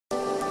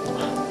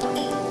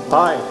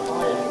Hi.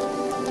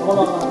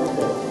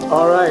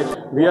 All right.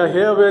 We are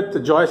here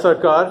with Joy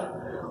Sarkar,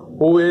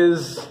 who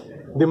is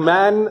the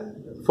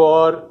man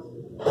for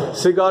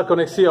Cigar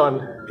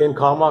Conexion in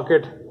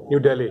Market, New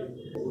Delhi.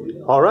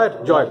 All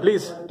right, Joy,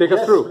 please take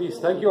us through. Please.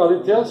 Thank you,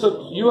 Aditya.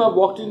 So you have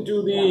walked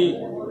into the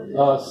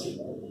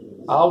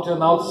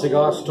out-and-out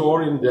cigar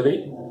store in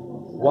Delhi,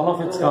 one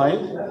of its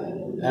kind.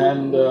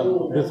 And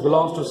this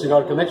belongs to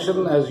Cigar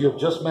Connection. As you've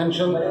just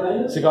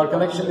mentioned, Cigar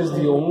Connection is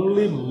the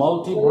only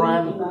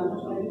multi-brand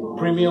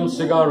premium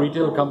cigar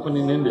retail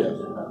company in India.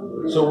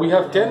 So we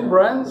have 10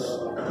 brands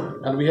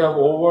and we have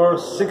over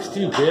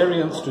 60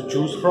 variants to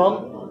choose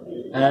from.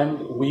 And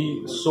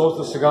we source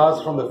the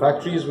cigars from the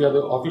factories. We are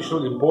the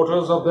official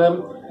importers of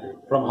them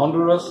from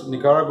Honduras,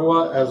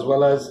 Nicaragua, as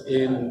well as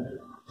in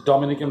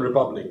Dominican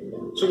Republic.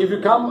 So if you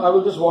come, I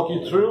will just walk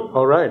you through.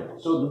 All right.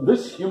 So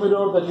this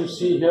humidor that you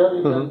see here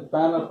in the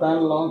pan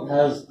along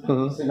has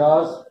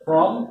cigars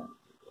from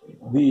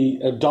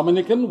the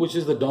Dominican, which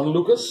is the Don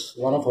Lucas,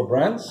 one of our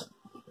brands.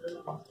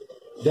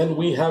 Then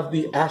we have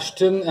the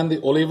Ashton and the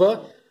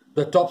Oliva,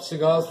 the top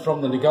cigars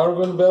from the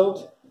Nicaraguan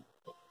belt.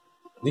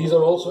 These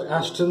are also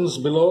Ashtons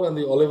below and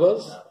the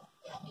Olivas.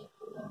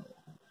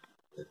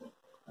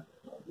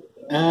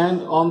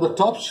 And on the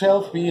top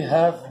shelf we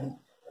have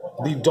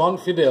the Don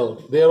Fidel.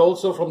 They are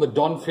also from the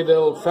Don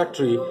Fidel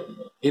factory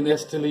in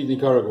Esteli,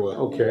 Nicaragua.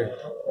 Okay.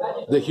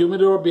 The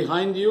humidor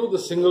behind you, the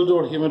single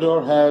door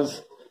humidor,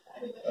 has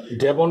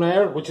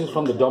Debonair, which is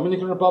from the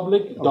Dominican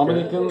Republic,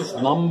 Dominican's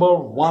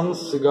 #1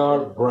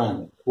 cigar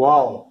brand.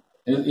 Wow.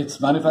 It's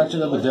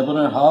manufactured at the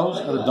Debonair house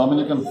at the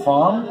Dominican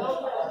farm.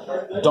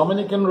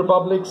 Dominican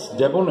Republic's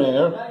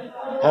Debonair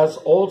has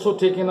also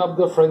taken up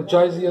the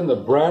franchisee and the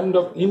brand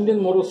of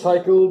Indian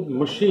motorcycle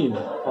machine, the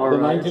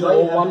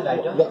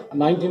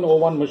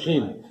 1901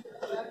 machine.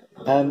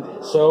 And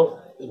so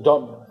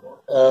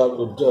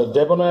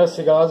Debonair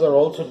cigars are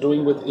also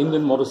doing with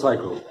Indian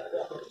motorcycle.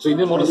 So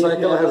Indian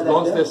motorcycle has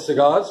launched their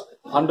cigars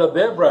under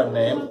their brand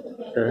name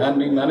and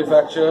being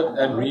manufactured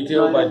and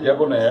retailed by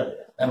Debonair.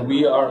 And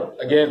we are,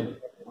 again,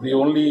 the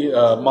only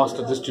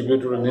master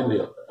distributor in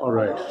India. All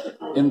right.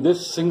 In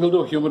this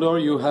single-door humidor,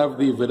 you have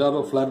the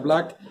Vedado Flat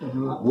Black,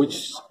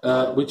 which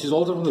is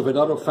also from the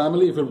Vedado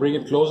family. If you bring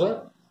it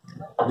closer,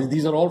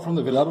 these are all from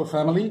the Vedado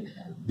family.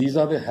 These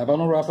are the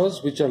Habano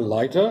wrappers, which are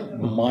lighter,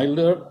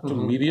 milder to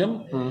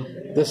medium.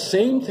 The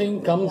same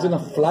thing comes in a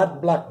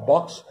flat black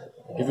box.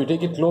 If you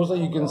take it closer,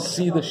 you can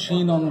see the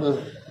sheen on the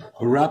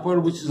wrapper,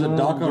 which is a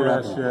darker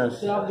wrapper. Yes.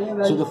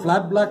 So the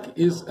flat black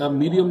is a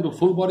medium to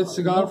full-bodied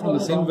cigar from the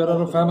same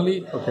Vedado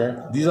family. Okay.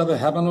 These are the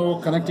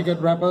Habano Connecticut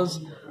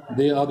wrappers.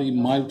 They are the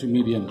mild to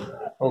medium.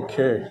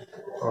 Okay.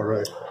 All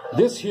right.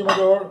 This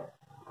humidor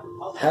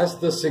has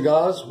the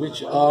cigars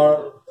which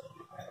are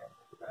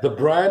the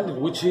brand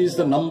which is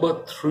the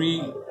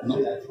 #3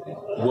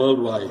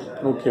 worldwide.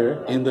 Okay.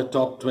 In the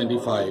top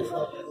 25.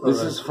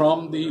 This is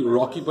from the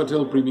Rocky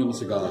Patel premium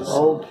cigars.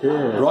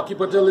 Okay. Rocky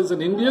Patel is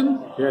an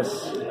Indian.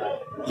 Yes.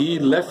 He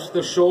left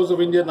the shores of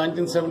India in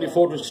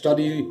 1974 to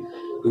study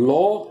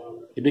law.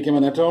 He became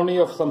an attorney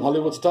of some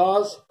Hollywood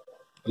stars.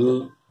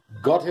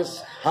 Got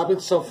his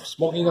habits of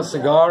smoking a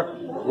cigar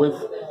with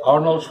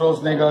Arnold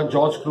Schwarzenegger,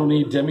 George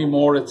Clooney, Demi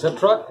Moore,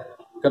 etc.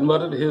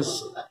 Converted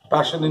his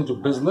passion into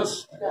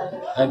business,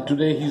 and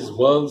today he's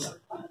world's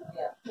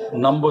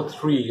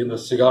 #3 in the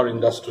cigar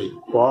industry.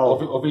 Wow.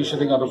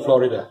 Officiating out of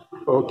Florida.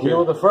 Okay. We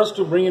were the first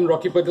to bring in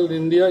Rocky Patel in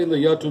India in the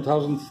year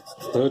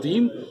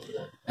 2013,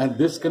 and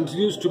this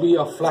continues to be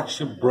our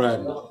flagship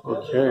brand.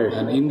 Okay.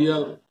 And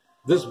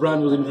this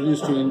brand was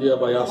introduced to India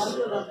by us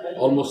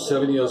almost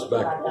 7 years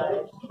back.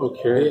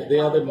 Okay. They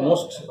are the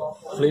most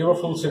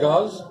flavorful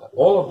cigars,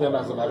 all of them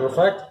as a matter of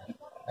fact,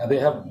 and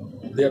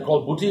they are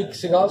called boutique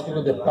cigars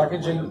because the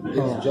packaging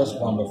is just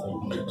wonderful.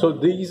 So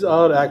these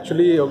are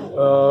actually,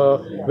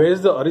 where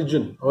is the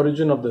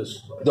origin of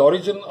this? The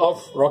origin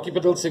of Rocky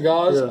Patel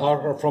cigars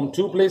are from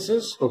two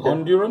places,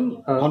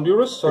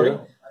 Honduras,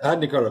 and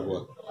Nicaragua.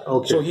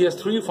 Okay. So he has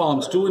 3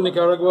 farms, 2 in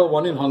Nicaragua,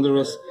 1 in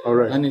Honduras, All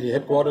right. and he's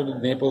headquartered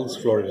in Naples,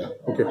 Florida.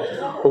 Okay.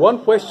 One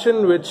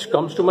question which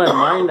comes to my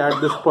mind at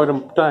this point of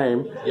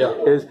time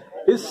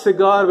is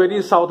cigar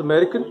very South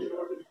American?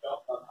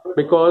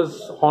 Because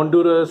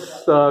Honduras,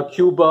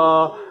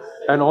 Cuba,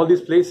 and all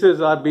these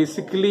places are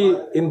basically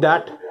in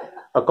that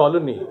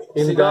colony.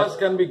 Cigars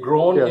can be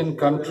grown in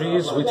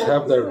countries which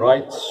have the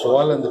right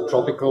soil and the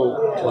tropical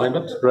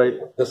climate. Right.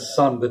 The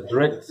sun, the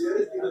direct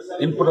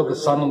input of the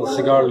sun on the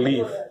cigar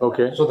leaf.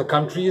 Okay. So the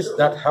countries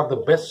that have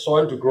the best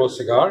soil to grow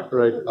cigar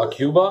are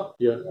Cuba,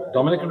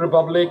 Dominican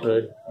Republic,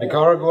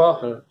 Nicaragua,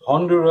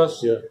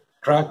 Honduras,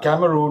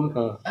 Cameroon,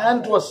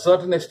 and to a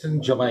certain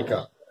extent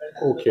Jamaica.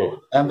 Okay.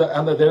 And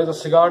there is a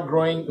cigar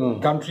growing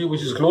country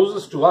which is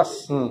closest to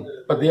us,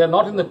 but they are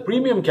not in the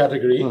premium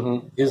category,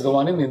 is the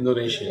one in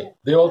Indonesia.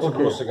 They also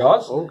grow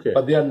cigars,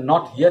 but they are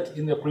not yet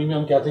in the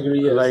premium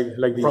category as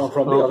like these.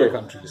 from the other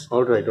countries.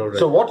 All right.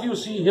 So what you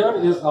see here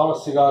is our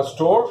cigar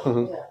store.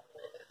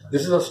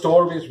 This is a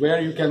store where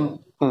you can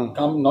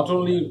come not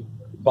only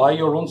buy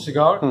your own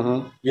cigar.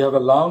 We have a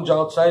lounge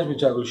outside,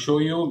 which I will show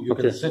you. You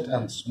can sit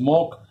and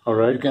smoke. All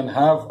right. You can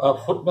have a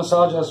foot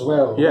massage as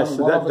well. Yes,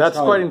 that's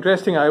quite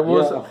interesting. I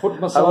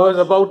was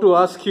about to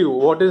ask you,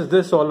 what is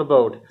this all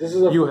about?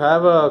 You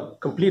have a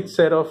complete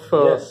set of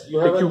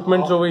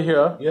equipments over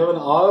here. You have an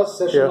hour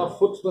session of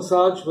foot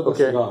massage with a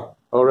cigar.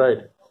 All right.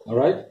 All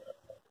right.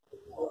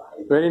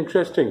 Very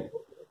interesting.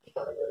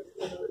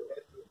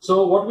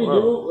 So what we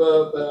do,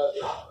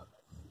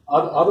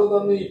 other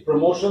than the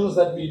promotions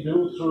that we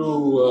do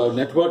through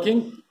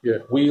networking,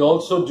 we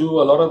also do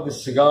a lot of the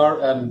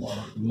cigar and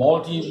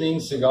malt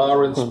evenings,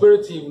 cigar and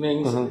spirits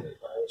evenings.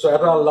 So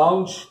at our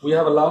lounge, we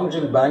have a lounge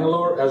in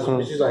Bangalore,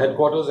 which is our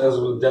headquarters, as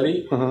well as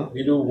Delhi.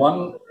 We do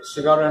one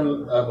cigar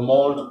and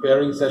malt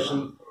pairing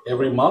session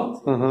every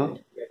month.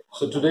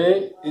 So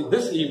today,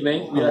 this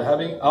evening, we are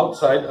having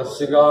outside a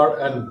cigar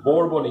and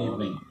Bourbon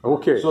evening.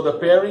 Okay. So the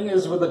pairing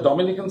is with the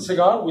Dominican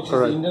cigar, which is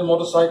the Indian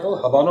motorcycle,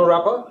 Habano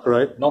wrapper.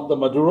 Right. Not the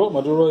Maduro.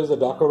 Maduro is the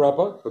darker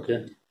wrapper.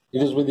 Okay.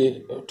 It is with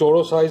the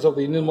Toro size of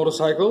the Indian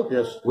motorcycle.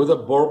 Yes. With a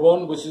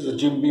Bourbon, which is the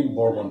Jim Beam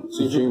Bourbon.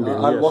 So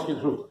I'll walk you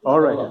through.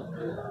 All right.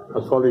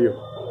 I'll follow you.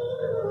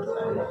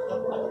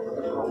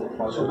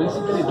 So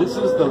basically, this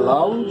is the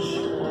lounge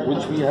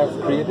which we have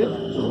created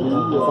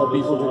for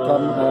people to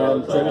come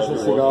and cherish a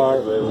cigar,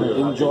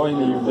 enjoy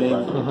an evening.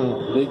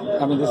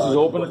 I mean, this is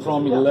open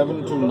from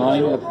 11 to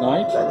 9 at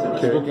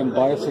night. People can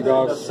buy a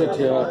cigar, sit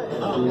here,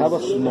 have a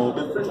smoke,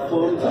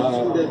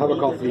 have a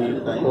coffee.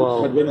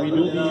 Wow. But when we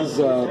do these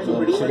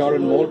cigar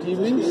and malt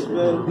evenings,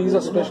 these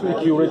are specially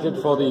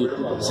curated for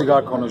the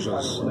cigar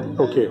connoisseurs.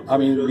 Okay. I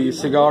mean, the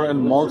cigar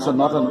and malts are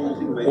not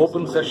an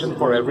open session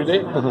for every day.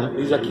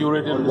 These are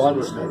curated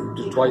once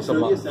to twice a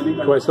month.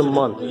 Twice a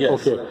month. Yes.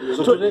 Okay.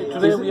 So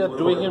today we are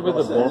doing it with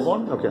the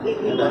Bourbon. Okay.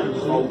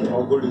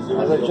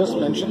 As I just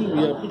mentioned,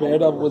 we are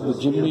paired up with the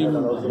Jim Beam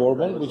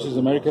Bourbon, which is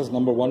America's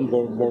 #1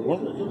 Bourbon,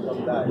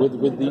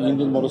 with the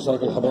Indian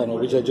motorcycle Habano,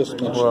 which I just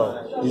mentioned.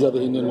 Wow. These are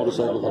the Indian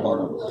motorcycle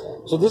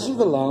Habano. So this is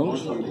the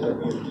lounge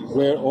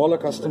where all our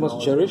customers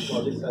cherish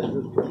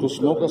to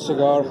smoke a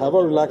cigar, have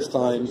a relaxed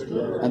time,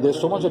 and there's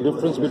so much a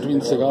difference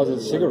between cigars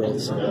and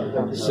cigarettes.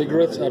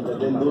 Cigarettes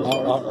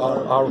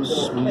are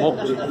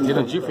smoked in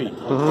a jiffy.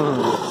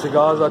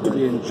 Cigars are to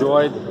be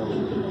enjoyed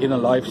in a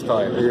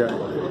lifestyle. Yeah,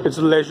 it's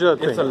a leisure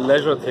thing. It's a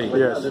leisure thing.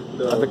 Yes.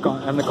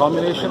 And the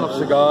combination of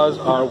cigars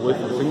are with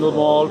single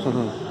malt,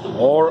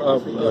 or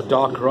a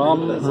dark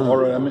rum,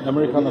 or an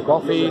Americano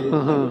coffee,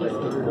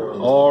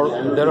 or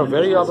there are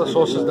very other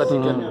sources that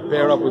you can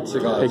pair up with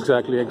cigars.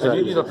 Exactly. And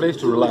you need a place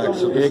to relax.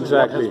 So this is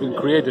what has been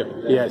created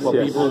for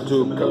people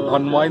to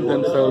unwind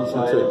themselves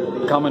and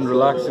to come and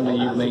relax in the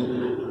evening.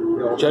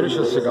 Cherish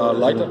a cigar,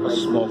 light up a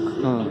smoke,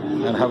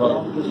 and have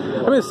a...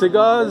 I mean,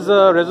 cigars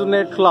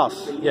resonate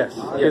class. Yes.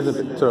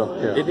 Isn't it? So,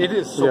 It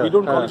is. So we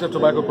don't call it a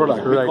tobacco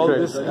product. We call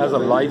this as a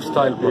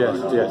lifestyle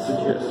product.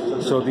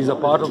 Yes. So these are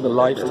part of the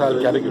lifestyle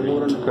category.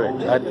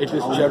 Correct. And it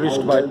is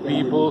cherished by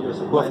people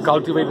who have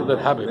cultivated that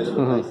habit.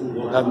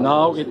 And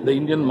now in the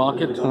Indian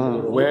market,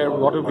 where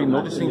what we've been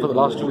noticing for the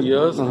last 2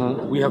 years,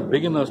 we have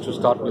beginners to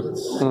start with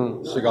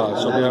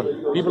cigars. So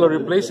people are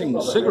replacing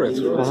cigarettes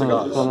with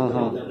cigars.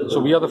 So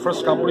we are the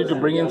first company to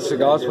bring in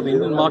cigars for the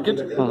Indian market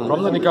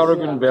from the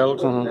Nicaraguan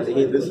belt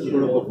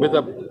with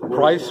a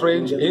price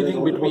range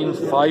anything between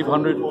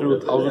 500 to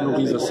 1,000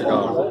 rupees a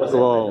cigar.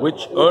 Wow.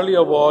 Which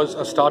earlier was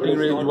a starting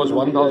range was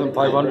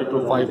 1,500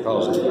 to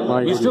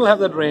 5,000. We still have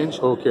that range.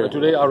 Okay. But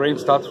today our range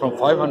starts from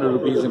 500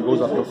 rupees and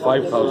goes up to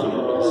 5,000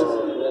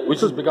 rupees,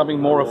 which is becoming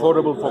more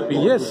affordable for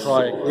people to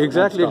try.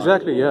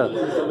 Exactly.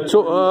 Yeah.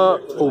 So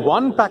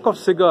one pack of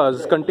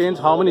cigars contains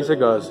how many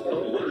cigars?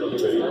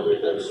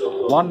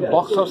 One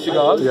box of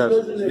cigars, yes.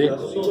 They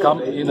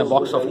come in a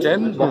box of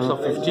 10, box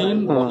of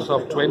 15, box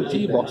of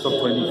 20, box of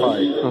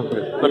 25.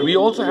 Okay. But we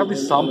also have the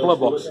sampler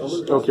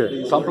boxes.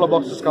 Okay. Sampler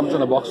boxes comes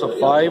in a box of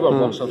 5 or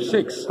box of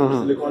 6.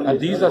 And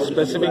these are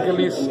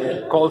specifically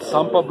called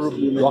sampler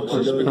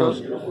boxes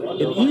because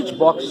in each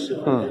box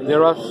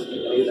there are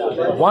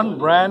one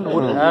brand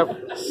would have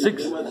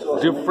 6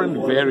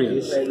 different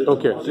variants.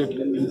 Okay. So,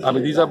 I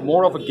mean, these are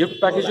more of a gift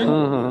packaging.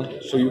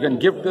 So you can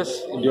give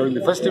this during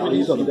the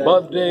festivities, on a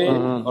birthday,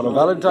 on a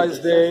Valentine's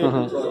Day,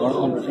 or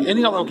on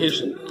any other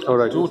occasion. All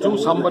right. To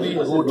somebody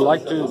who would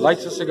like to light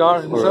a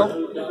cigar himself,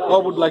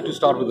 or would like to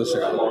start with a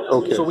cigar.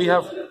 Okay. So we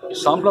have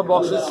sampler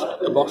boxes,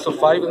 a box of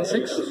 5 and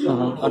 6.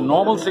 A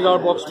normal cigar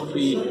box would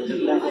be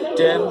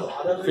 10,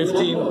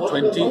 15,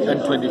 20,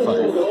 and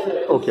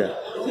 25. Okay.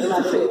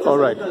 All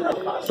right.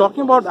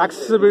 Talking about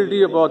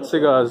accessibility about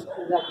cigars,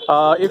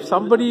 if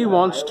somebody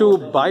wants to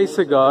buy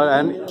cigar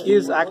and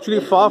is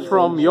actually far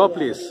from your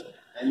place,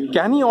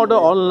 can he order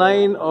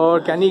online or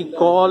can he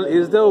call?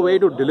 Is there a way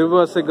to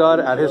deliver a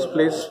cigar at his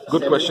place?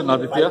 Good question,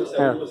 Aditya.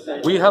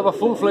 Yeah. We have a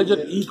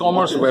full-fledged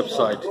e-commerce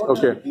website.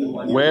 Okay.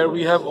 Where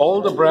we have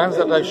all the brands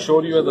that I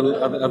showed you at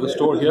the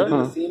store here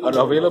are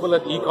available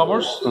at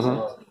e-commerce.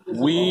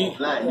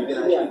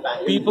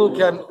 People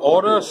can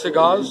order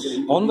cigars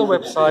on the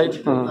website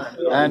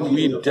and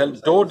we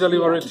door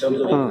deliver it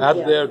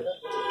at their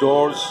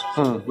doors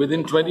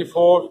within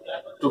 24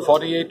 to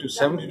 48 to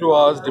 72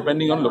 hours,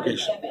 depending on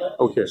location.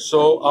 Okay.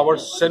 So our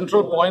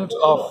central point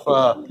of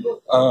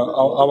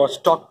our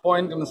stock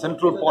point and the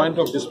central point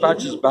of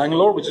dispatch is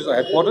Bangalore, which is our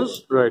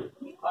headquarters. Right.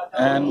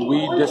 And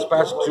we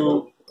dispatch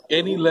to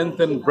any length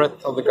and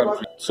breadth of the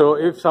country. So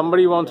if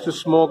somebody wants to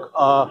smoke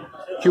a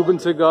Cuban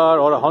cigar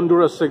or a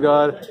Honduras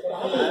cigar,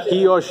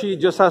 he or she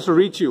just has to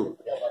reach you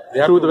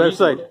through the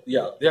website.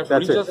 They have to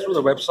reach us through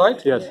the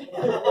website. Yes.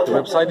 The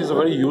website is a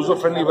very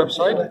user-friendly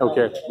website.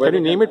 Okay. Can you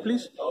name it,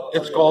 please?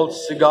 It's called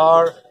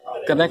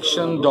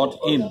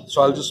cigarconnection.in.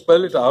 So I'll just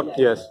spell it out.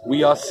 Yes.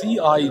 We are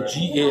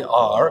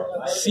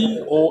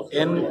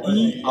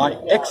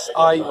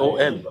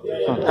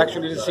CIGARCONEXION.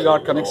 Actually, it is Cigar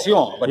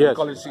Conexion, but we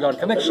call it Cigar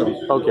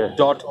Connection. Okay.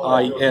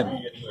 .in.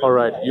 All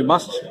right. You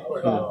must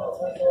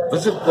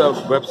visit the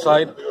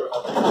website.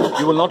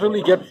 You will not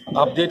only get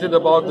updated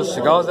about the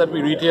cigars that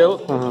we retail,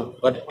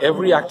 but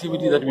every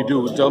activity that we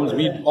do. In terms,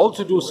 we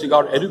also do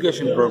cigar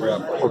education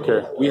program.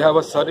 Okay. We have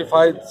a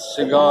certified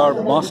cigar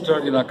master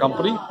in our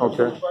company.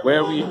 Okay.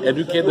 Where we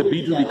educate the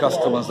B2B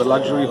customers, the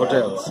luxury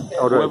hotels.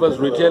 All right. Whoever's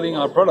retailing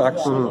our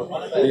products,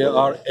 they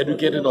are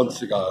educated on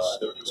cigars.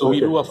 So we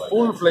do a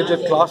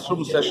full-fledged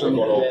classroom session,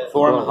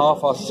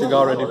 4.5 hour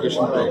cigar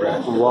education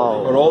program.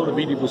 Wow. For all the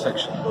B2B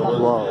section.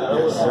 Wow.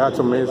 Yes. That's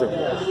amazing.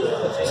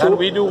 And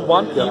we do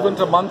one event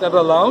a month at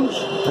a lounge,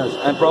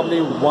 and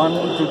probably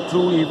 1 to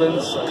 2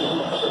 events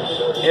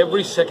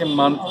every second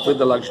month with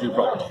the luxury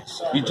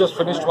properties. We just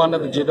finished one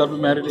at the JW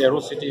Marriott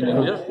Aero City in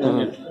India,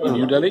 in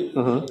New Delhi.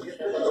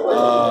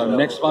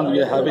 Next month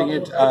we are having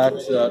it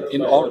at,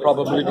 in all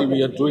probability,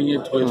 we are doing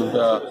it with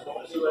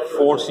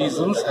Four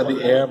Seasons at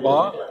the Air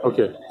Bar.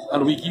 Okay.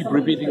 And we keep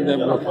repeating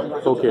them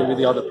with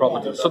the other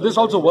properties. So this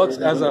also works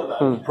as a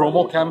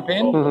promo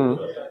campaign,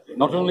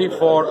 not only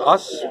for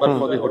us, but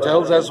for the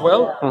hotels as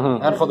well,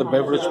 and for the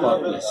beverage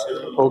partners.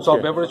 Okay. So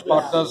our beverage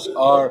partners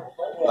are,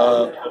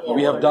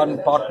 we have done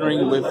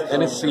partnering with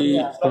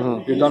NSC,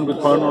 we've done with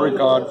Pernod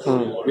Ricard,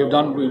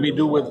 we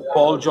do with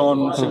Paul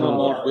John single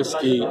malt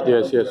whiskey.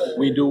 Yes, yes.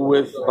 We do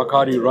with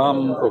Bacardi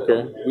rum.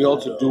 Okay. We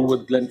also do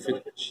with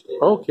Glenfiddich.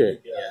 Okay.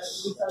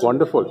 Yes.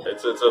 Wonderful.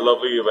 It's a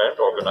lovely event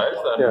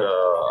organized, and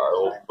I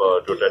hope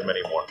to attend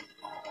many more.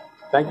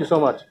 Thank you so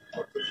much.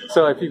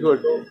 So if you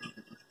could.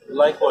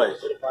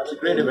 Likewise, it's a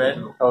great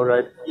event. All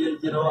right.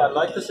 You know, I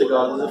like the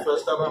cigar. This is the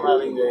first time I'm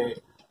having a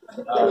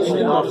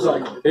cigar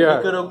from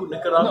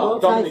Nicaragua,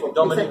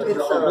 Dominican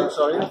Republic,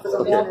 sorry.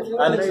 Okay.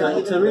 And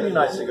it's a really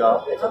nice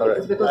cigar. All right.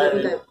 And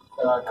it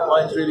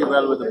combines really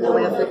well with the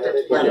Bourbon.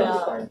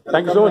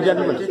 Thank you so much,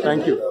 gentlemen.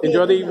 Thank you.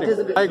 Enjoy the evening.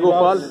 Hi,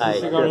 Gopal.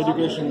 Cigar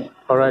education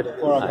All right.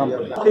 for our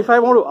company. If I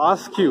want to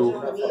ask you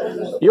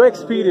your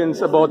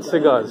experience about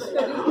cigars,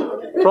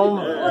 from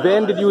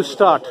when did you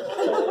start?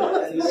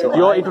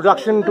 Your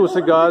introduction to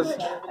cigars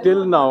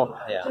till now.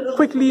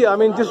 Quickly, I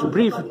mean, just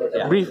brief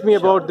me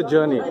about the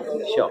journey.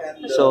 Sure.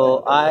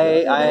 So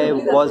I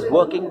was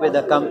working with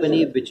a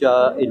company which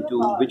were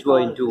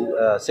into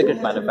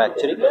cigarette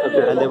manufacturing,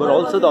 and they were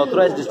also the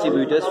authorized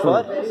distributors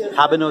for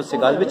Habanero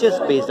cigars, which is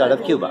based out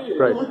of Cuba.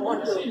 Right.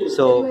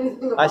 So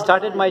I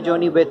started my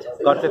journey with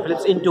Godfrey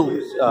Phillips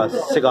into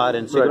cigar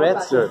and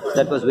cigarettes. Right.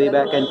 That was way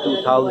back in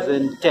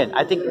 2010.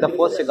 I think the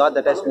first cigar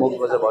that I smoked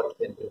was about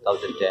in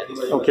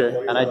 2010. Okay.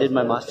 And I did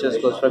my master's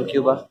course from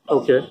Cuba,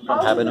 Okay. from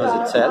Habaneros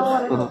itself.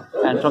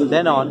 And from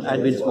then on,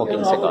 I've been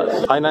smoking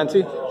cigars. Hi,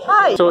 Nancy.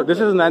 Hi. So this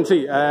is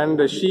Nancy,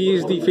 and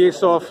she's the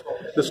face of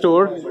the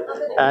store,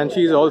 and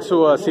she's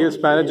also a sales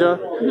manager.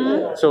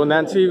 So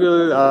Nancy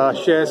will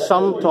share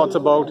some thoughts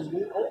about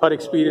her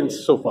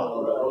experience so far.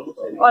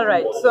 All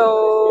right.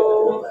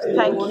 So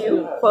thank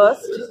you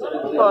first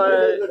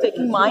for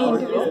taking my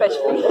interview,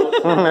 especially.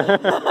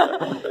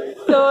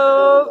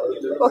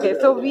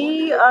 So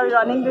we are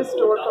running this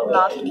store from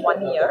last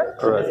 1 year.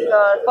 Right. This is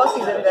our first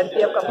season that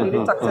we have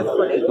completed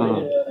successfully.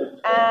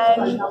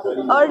 And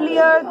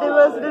earlier there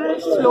was a little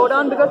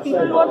slowdown because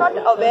people were not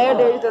aware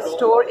there is a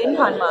store in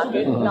Khan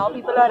Market. Now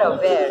people are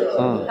aware,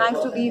 thanks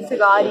to these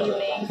cigar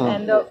evenings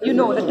and the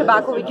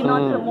tobacco. We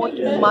cannot promote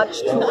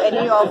much through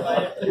any of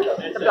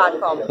the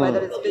platforms, whether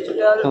it's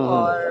digital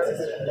or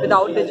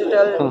without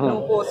digital,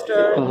 no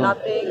poster,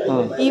 nothing.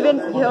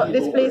 Even here,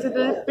 this place is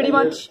pretty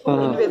much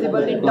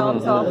invisible in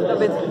terms of the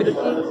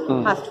visibility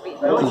has to be,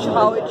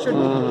 how it should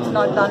be. It's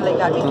not done like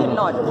that. We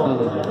cannot.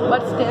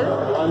 But still,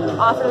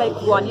 after like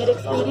 1 year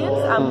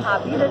experience, I'm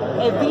happy that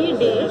every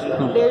day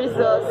there is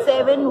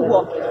 7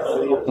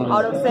 walk-ins.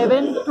 Out of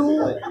 7,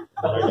 2,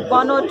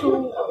 1 or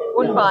 2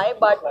 would buy,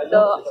 but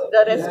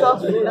the rest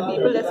of the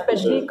people,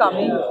 especially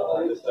coming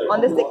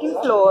on the second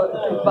floor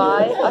to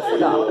buy a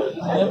cigar.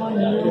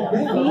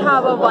 We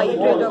have a wide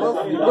range of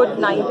good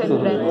 9 10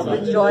 brands,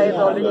 which Joy has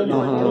already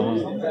told you.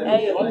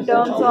 And in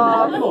terms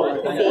of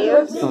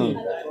sales,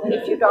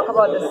 if you talk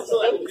about the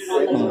sticks, so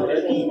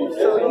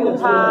you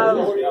have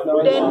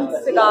 10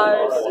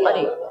 cigars a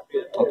day.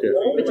 Okay.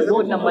 Which is a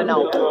good number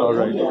now. All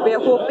right. We are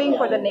hoping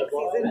for the next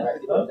season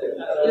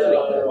it'll be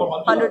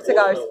 100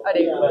 cigars a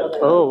day.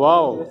 Oh,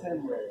 wow.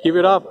 Keep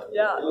it up.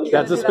 Yeah.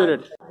 That's the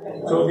spirit.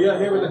 So we are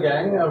here with the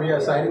gang. We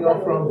are signing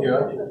off from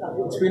here.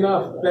 It's been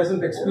a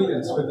pleasant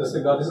experience with the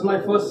cigar. This is my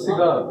first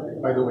cigar,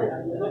 by the way.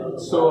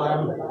 So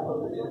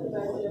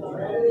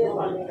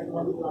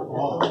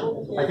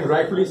I can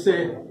rightfully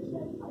say,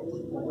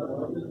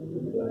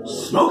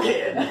 smoke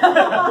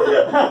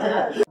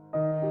it!